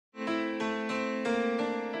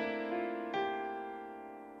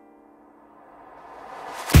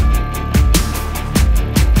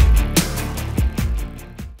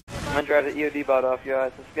drive the EOD bot off,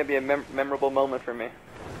 guys. This is gonna be a memorable moment for me.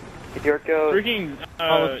 Here it goes. Freaking,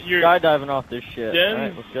 you're skydiving off this shit. Den's,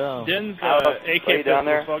 Alright, let's go. Den's, AK pistol down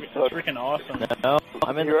there? is freaking awesome. No,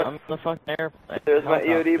 I'm in the fucking airplane. There's my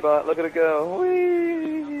EOD bot. Look at it go.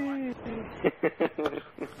 Whee!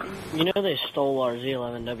 You know they stole our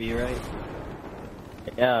Z11W, right?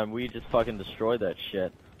 Yeah, and we just fucking destroyed that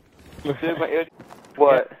shit. Dude, my EOD...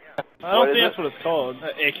 What? I don't think that's what it's called.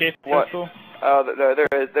 AK pistol? Oh, there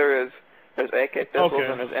is. There's AK pistols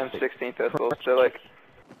and there's M16 pistols. So like...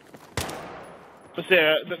 Let's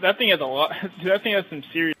say, that thing has a lot. That thing has some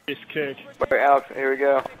serious kick. Wait, Alex, here we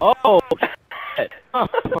go. Oh, shit. Come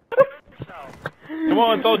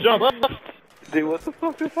on, let's all jump. Dude, what the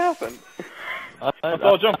fuck just happened? Let's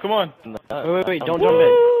all jump, come on. Wait, don't jump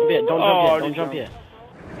in. Don't jump yet.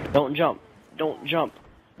 Don't jump. Don't jump.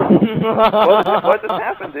 What just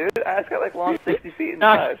happened, dude? I just got like long 60 feet in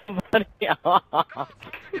size. Dude, you're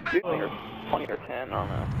 20 or 10, I don't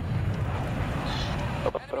know.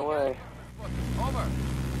 Up and away. Over.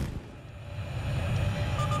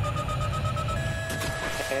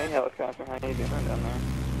 Hey, helicopter, how you doing down there?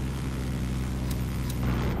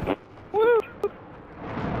 Woo!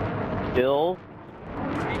 Kill.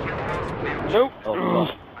 Nope. Oh,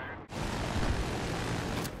 fuck.